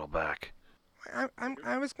the bottle back.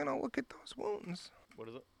 I was gonna look at those wounds. What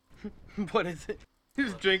is it? What is it? He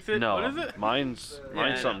just drinks it? No, What is it? mine's Yeah, I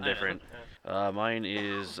know, something I know. different. Mine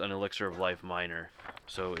is an elixir of life minor,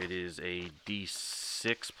 so it is a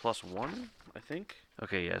D6 plus 1, I think.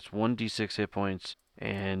 Okay, yeah, it's 1d6 hit points,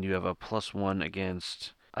 and you have a +1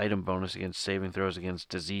 against item bonus against saving throws against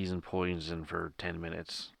disease and poison for 10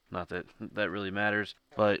 minutes. Not that that really matters,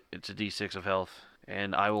 but it's a d6 of health,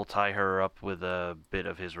 and I will tie her up with a bit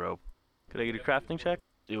of his rope. Could I get a crafting check?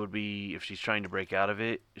 It would be, if she's trying to break out of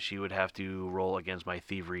it, she would have to roll against my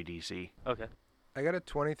thievery DC. Okay. I got a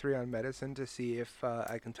 23 on medicine to see if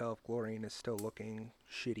I can tell if Glorian is still looking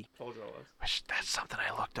shitty. Told you I was. Which, that's something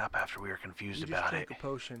I looked up after we were confused You just about drank it. a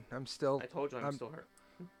potion. I'm still. I told you I'm still hurt.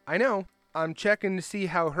 I know. I'm checking to see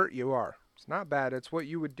how hurt you are. It's not bad. It's what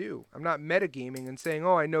you would do. I'm not metagaming and saying,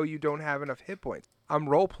 "Oh, I know you don't have enough hit points." I'm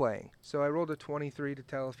role playing. So I rolled a 23 to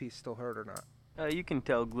tell if he's still hurt or not. You can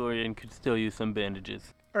tell Glorian could still use some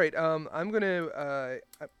bandages. All right. I'm gonna.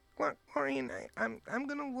 Glorian, I'm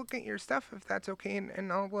gonna look at your stuff if that's okay,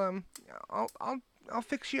 and I'll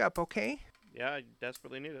fix you up. Okay. Yeah, I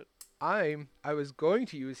desperately need it. I was going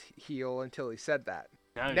to use heal until he said that.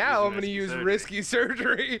 you're Now I'm using gonna risky use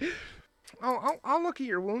surgery. risky surgery. I'll look at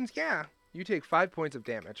your wounds. Yeah. You take 5 points of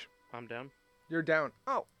damage. I'm down. You're down.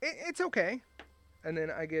 Oh, it's okay. And then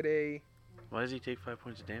I get a. Why does he take 5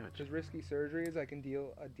 points of damage? His risky surgery is I can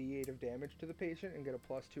deal a D8 of damage to the patient and get a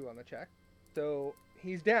 +2 on the check. So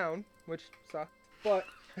he's down, which sucks. But.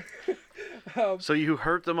 So you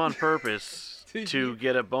hurt them on purpose To to heal-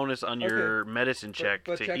 get a bonus on Okay, your medicine check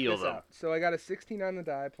but to check heal this them. out. So I got a 16 on the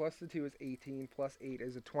die, plus the 2 is 18, plus 8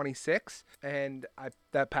 is a 26, and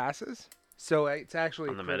that passes. So it's actually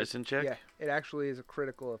On the medicine check? Yeah, it actually is a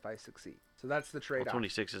critical if I succeed. So that's the Well, trade-off.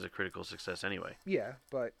 26 is a critical success anyway. Yeah,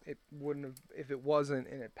 but it wouldn't have if it wasn't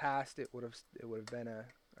and it passed. It would have been a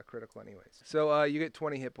critical anyways. So you get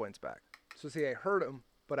 20 hit points back. So see, I hurt him,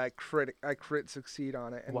 but I crit succeed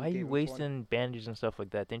on it. And Why are gave you him 20. wasting bandages and stuff like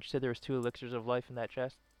that? Didn't you say there was 2 elixirs of life in that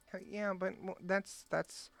chest? Yeah, but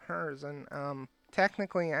that's hers, and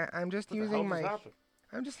technically I'm just using my.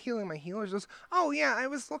 I'm just healing my healers. Oh yeah, I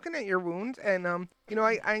was looking at your wounds, and I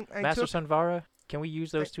Master took Sunvara, can we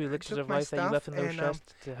use those 2 I elixirs took of my life that you stuff left in those and,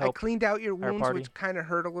 chests to I help? cleaned out your our wounds, party? which kind of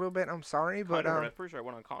hurt a little bit. I'm sorry, but I'm pretty sure I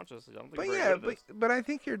went unconscious. I don't think but I'm very yeah, good at this. but I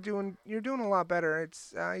think you're doing a lot better.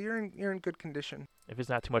 It's you're in good condition. If it's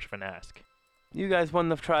not too much of an ask. You guys won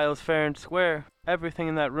the trials fair and square. Everything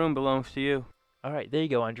in that room belongs to you. All right, there you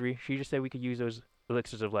go, Andre. She just said we could use those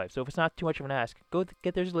elixirs of life. So if it's not too much of an ask, go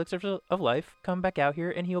get those elixirs of life, come back out here,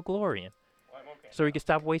 and heal Glorian. So we can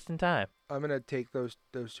stop wasting time. I'm gonna take those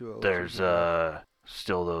 2 elixirs. There's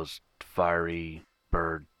still those fiery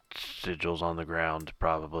bird sigils on the ground,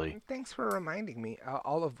 probably. Thanks for reminding me.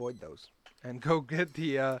 I'll avoid those and go get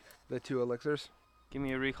the 2 elixirs. Give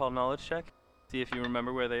me a recall knowledge check. See if you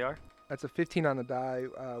remember where they are. That's a 15 on the die.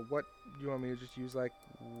 What do you want me to just use, like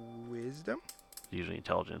wisdom, Usually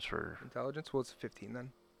intelligence for... intelligence? Well, it's a 15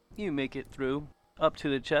 then. You make it through up to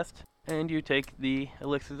the chest, and you take the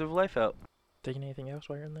elixirs of life out. Taking anything else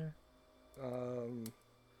while you're in there?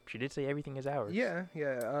 She did say everything is ours. Yeah.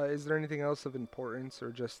 Is there anything else of importance,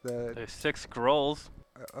 or just the? There's 6 scrolls.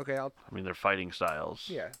 Okay, I mean, they're fighting styles.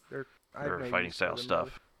 Yeah, I have Or no fighting use for style them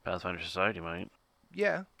stuff. Pathfinder Society might.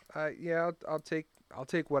 really. Yeah. I'll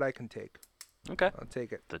take what I can take. Okay. I'll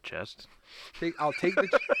take it. The chest. I'll take the.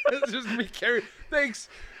 It's just me carrying. Thanks,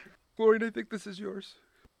 Florian. I think this is yours.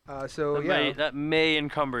 So That may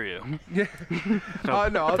encumber you. Yeah. No,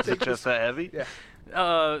 I'll Is the take chest this. that heavy?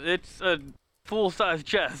 Yeah. It's a full-size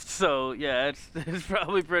chest, so yeah, it's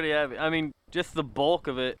probably pretty heavy. I mean, just the bulk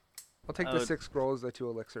of it. I'll take the 6 scrolls, the 2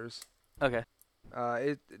 elixirs. Okay.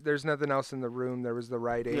 There's nothing else in the room. There was the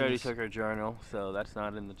writings. You already took her journal, so that's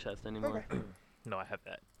not in the chest anymore. Okay. No, I have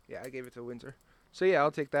that. Yeah, I gave it to Windsor. So yeah,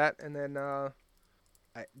 I'll take that, and then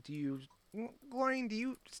do you Glorian, do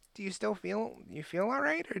you still feel all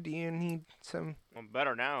right, or do you need some? I'm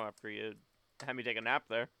better now after you had me take a nap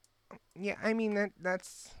there. Yeah, I mean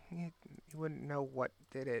that's you wouldn't know what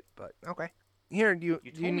did it, but okay. Here, do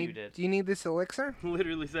You told me you did. do you need this elixir?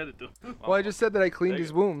 Literally said it to him. Well, I just said that I cleaned there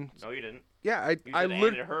his you wound. No, you didn't. Yeah, You said and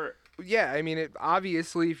it hurt. Yeah, I mean, it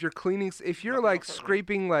obviously if you're cleaning, if you're Nothing like else hurt me.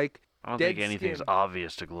 scraping like. I don't Dead think anything's skin.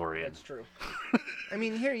 obvious to Glorian. That's true. I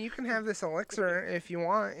mean, here you can have this elixir if you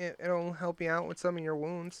want. It'll help you out with some of your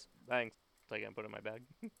wounds. Thanks. Take it and put it in my bag.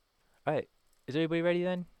 All right. Is everybody ready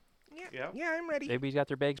then? Yeah, Yeah. I'm ready. Everybody's got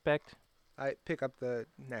their bags packed? I pick up the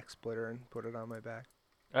neck splitter and put it on my back.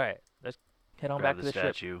 All right. Let's head on Grab back the to the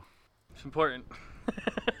ship. statue. It's important.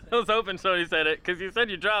 I was hoping somebody said it, because you said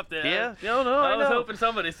you dropped it. Yeah, no, I I was know. hoping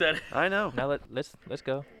somebody said it. I know. Now let's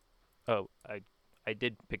go. Oh, I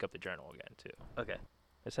did pick up the journal again too. Okay.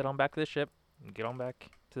 Let's head on back to the ship and get on back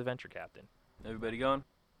to the venture captain. Everybody going?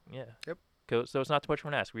 Yeah. Yep. Cool. So it's not too much of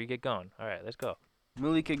an ask. We get going. All right, let's go.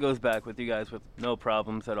 Malika goes back with you guys with no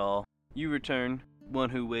problems at all. You return,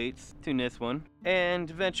 one who waits, to Niswan, and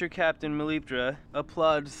Venture Captain Malipdra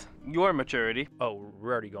applauds your maturity. Oh,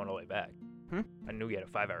 we're already going all the way back. Hmm? I knew we had a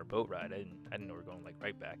 5-hour boat ride. I didn't know we were going like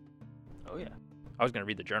right back. Oh yeah, I was gonna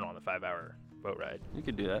read the journal on the 5-hour boat ride. you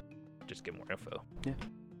could do that. Just get more info.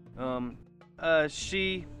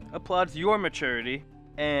 She applauds your maturity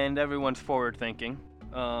and everyone's forward thinking.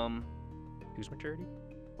 Whose maturity?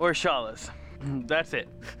 Or Shala's. That's it.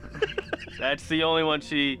 That's the only one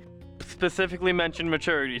she specifically mentioned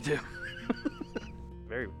maturity to.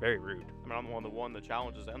 Very, very rude. I mean, I'm the one that won the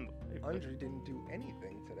challenges and Andre didn't do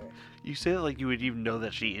anything today. You say it like you would even know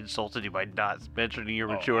that she insulted you by not mentioning your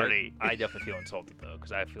Oh, maturity. I definitely feel insulted though,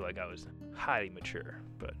 because I feel like I was highly mature.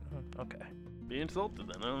 But okay. Be insulted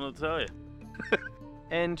then, I don't know what to tell you.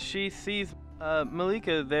 And she sees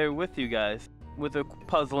Malika there with you guys, with a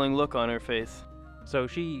puzzling look on her face. So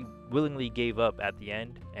she willingly gave up at the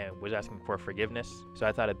end and was asking for forgiveness. So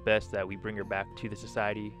I thought it best that we bring her back to the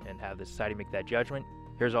society and have the society make that judgment.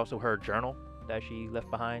 Here's also her journal that she left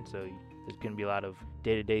behind. So there's going to be a lot of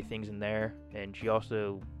day-to-day things in there. And she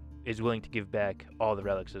also is willing to give back all the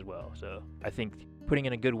relics as well. So I think putting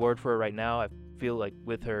in a good word for her right now, I feel like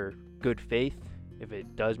with her good faith, if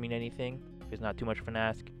it does mean anything, if it's not too much of an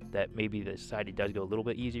ask, that maybe the society does go a little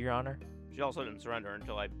bit easier on her. She also didn't surrender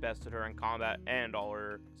until I bested her in combat and all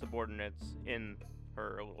her subordinates in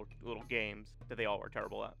her little games that they all were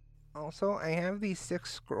terrible at. Also, I have these 6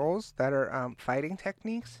 scrolls that are fighting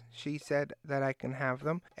techniques. She said that I can have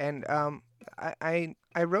them, and I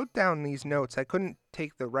wrote down these notes. I couldn't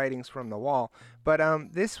take the writings from the wall, but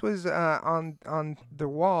this was on the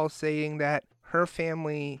wall saying that her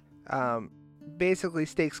family basically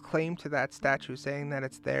stakes claim to that statue, saying that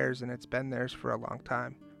it's theirs and it's been theirs for a long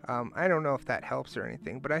time. I don't know if that helps or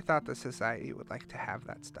anything, but I thought the society would like to have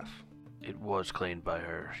that stuff. It was claimed by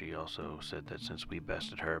her. She also said that since we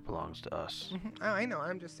bested her, it belongs to us. Oh, I know.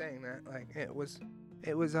 I'm just saying that. Like, it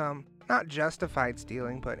was not justified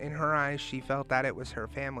stealing, but in her eyes, she felt that it was her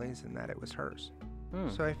family's and that it was hers.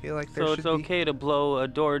 So I feel like there So should it's be... okay to blow a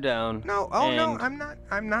door down. No, and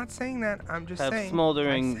I'm not saying that. I'm just have saying.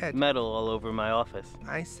 smoldering I said, metal all over my office.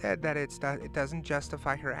 I said that it doesn't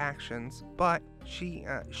justify her actions, but she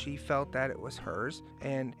felt that it was hers,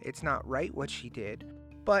 and it's not right what she did.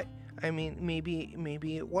 But I mean,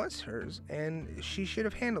 maybe it was hers, and she should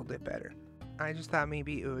have handled it better. I just thought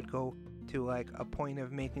maybe it would go to like a point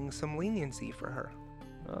of making some leniency for her.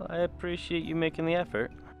 Well, I appreciate you making the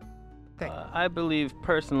effort. Thank I believe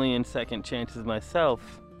personally in second chances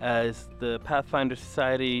myself, as the Pathfinder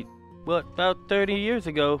Society, about 30 years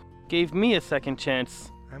ago, gave me a second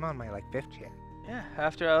chance. I'm on my like 5th chance. Yeah,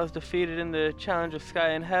 after I was defeated in the Challenge of Sky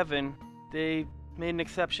and Heaven, they made an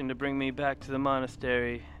exception to bring me back to the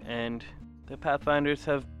monastery, and the Pathfinders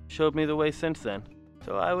have showed me the way since then.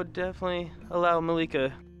 So I would definitely allow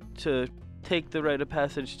Malika to take the rite of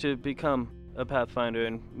passage to become a Pathfinder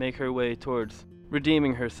and make her way towards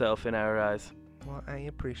redeeming herself in our eyes. Well, I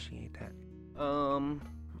appreciate that.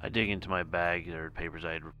 I dig into my bag. There are papers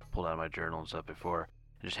I had pulled out of my journal and stuff before.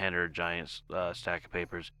 I just hand her a giant stack of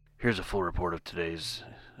papers. Here's a full report of today's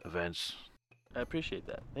events. I appreciate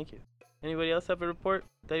that. Thank you. Anybody else have a report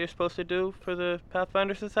that you're supposed to do for the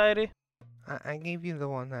Pathfinder Society? I gave you the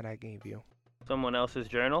one that I gave you. Someone else's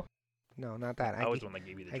journal? No, not that. I was the one that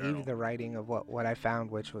gave you the I journal. gave you the writing of what I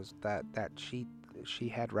found, which was that she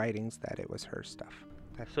had writings that it was her stuff.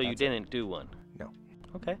 So you that's it. didn't do one? No.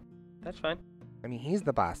 Okay, that's fine. I mean, he's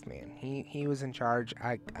the boss man. He was in charge.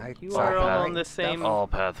 I You saw are him all write on the stuff. same. All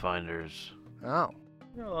Pathfinders Oh,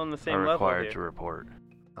 You're all on the are same level required here. to report.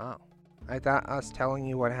 oh. I thought us telling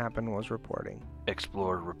you what happened was reporting.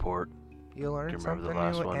 Explore report. You learn Do you remember the something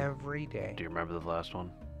last new one? every day. Do you remember the last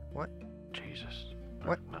one? What? Jesus.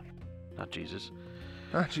 What? Not Jesus.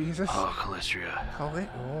 Oh, Jesus. Oh, Calistria.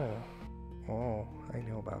 Oh, I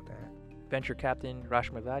know about that. Venture Captain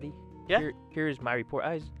Rashmavati. Yeah? Here's my report.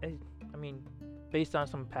 I mean, based on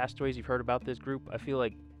some past stories you've heard about this group, I feel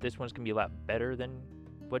like this one's gonna be a lot better than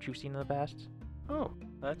what you've seen in the past. Oh,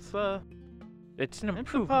 that's It's an it's a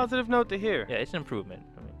improvement. positive note to hear. Yeah, it's an improvement.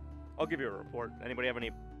 I mean, I'll give you a report. Anybody have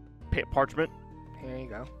any parchment? Here you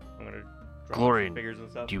go. I'm gonna draw Glorian, figures and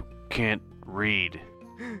stuff. You can't read.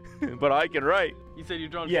 But I can write. You said you're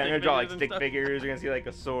drawing. Yeah, I'm stick gonna draw like figures and stick stuff? figures. You're gonna see like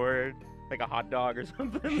a sword, like a hot dog or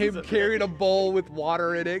something. Him carrying a bowl with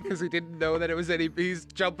water in it because he didn't know that it was any. He's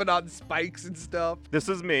jumping on spikes and stuff. This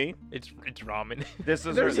is me. it's ramen. This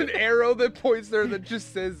is There's an arrow that points there that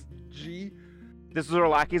just says G. This is our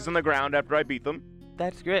lackeys on the ground after I beat them.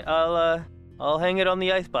 That's great. I'll hang it on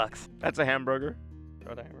the icebox. That's a hamburger.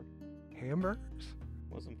 Draw the hamburger. Hamburgers?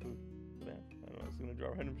 Want some food? Yeah, I don't know. I was gonna draw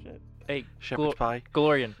random shit. Hey, Shepherd's pie.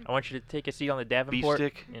 Glorian, I want you to take a seat on the Beef Davenport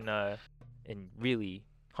stick. and really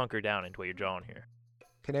hunker down into what you're drawing here.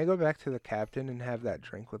 Can I go back to the captain and have that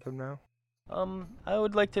drink with him now? I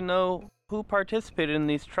would like to know who participated in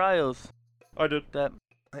these trials. I did. That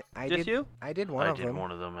I just did. you? I did one I of did them.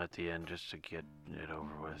 one of them at the end just to get it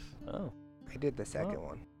over with. Oh. I did the second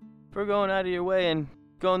one. For going out of your way and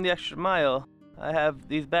going the extra mile, I have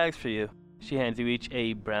these bags for you. She hands you each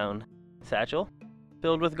a brown satchel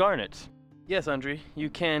filled with garnets. Yes, Andre, you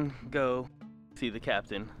can go see the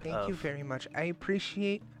captain. Thank you very much. I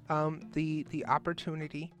appreciate the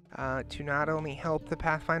opportunity to not only help the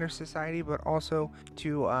Pathfinder Society, but also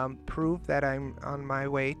to prove that I'm on my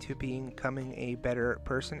way to becoming a better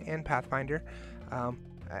person and Pathfinder.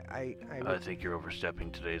 I think you're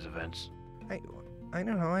overstepping today's events. I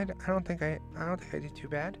don't know. I don't think I did too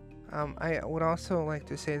bad. I would also like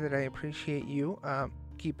to say that I appreciate you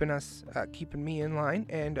keeping me in line,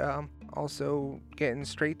 and also getting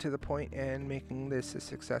straight to the point and making this a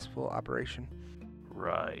successful operation.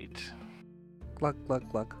 Right. Glug glug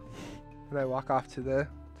glug. And I walk off to the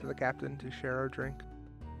captain to share our drink.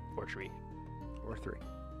 Or tree. Or three.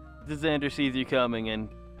 The Xander sees you coming and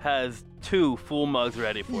has 2 full mugs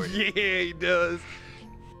ready for you. Yeah, he does.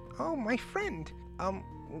 Oh, my friend.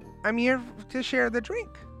 I'm here to share the drink.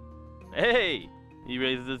 Hey! He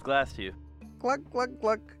raises his glass to you. Glug glug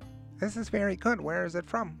glug. This is very good. Where is it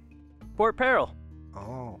from? Port Peril.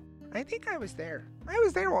 Oh, I think I was there. I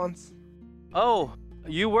was there once. Oh,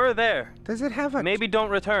 you were there. Does it have a... Maybe don't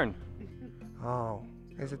return. Oh,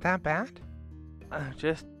 is it that bad?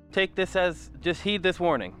 Just take this as... Just heed this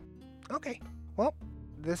warning. Okay. Well,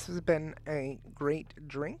 this has been a great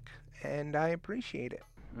drink, and I appreciate it.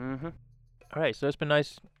 Mm-hmm. All right, so it's been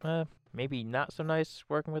nice. Maybe not so nice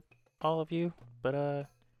working with all of you, but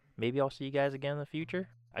maybe I'll see you guys again in the future.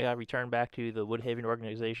 I gotta return back to the Woodhaven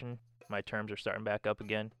organization. My terms are starting back up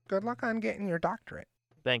again. Good luck on getting your doctorate.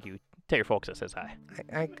 Thank you. Tell your folks that says hi.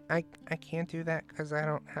 I can't do that because I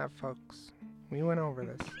don't have folks. We went over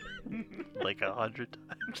this Like 100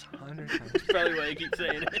 times. 100 times. Probably why you keep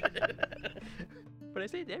saying it. But I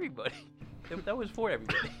say it to everybody. That was for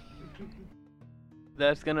everybody.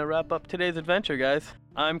 That's gonna wrap up today's adventure, guys.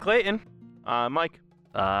 I'm Clayton. Mike.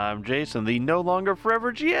 I'm Jason, the no longer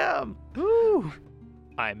forever GM. Woo!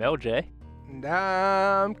 I'm LJ. And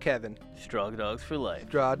I'm Kevin. Strong dogs for life.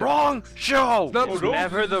 Draw dog. Wrong show! Not- It's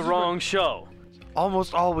never the wrong show.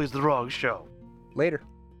 Almost always the wrong show. Later.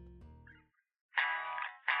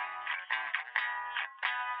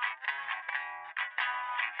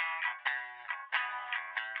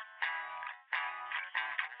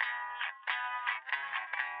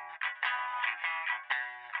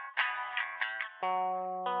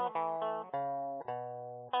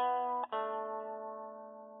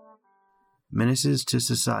 Menaces to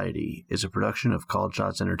Society is a production of Called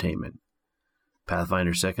Shots Entertainment.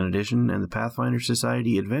 Pathfinder 2nd Edition and the Pathfinder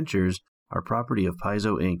Society Adventures are property of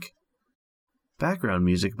Paizo Inc. Background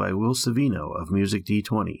music by Will Savino of Music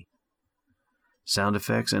D20. Sound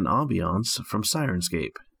effects and ambiance from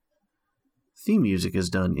Sirenscape. Theme music is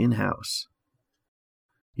done in-house.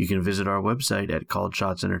 You can visit our website at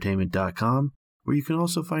calledshotsentertainment.com, where you can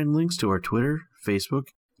also find links to our Twitter, Facebook,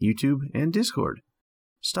 YouTube, and Discord.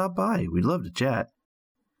 Stop by, we'd love to chat.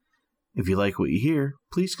 If you like what you hear,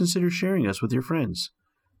 please consider sharing us with your friends,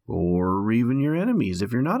 or even your enemies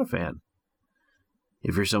if you're not a fan.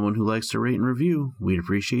 If you're someone who likes to rate and review, we'd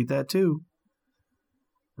appreciate that too.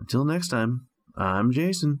 Until next time, I'm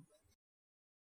Jason.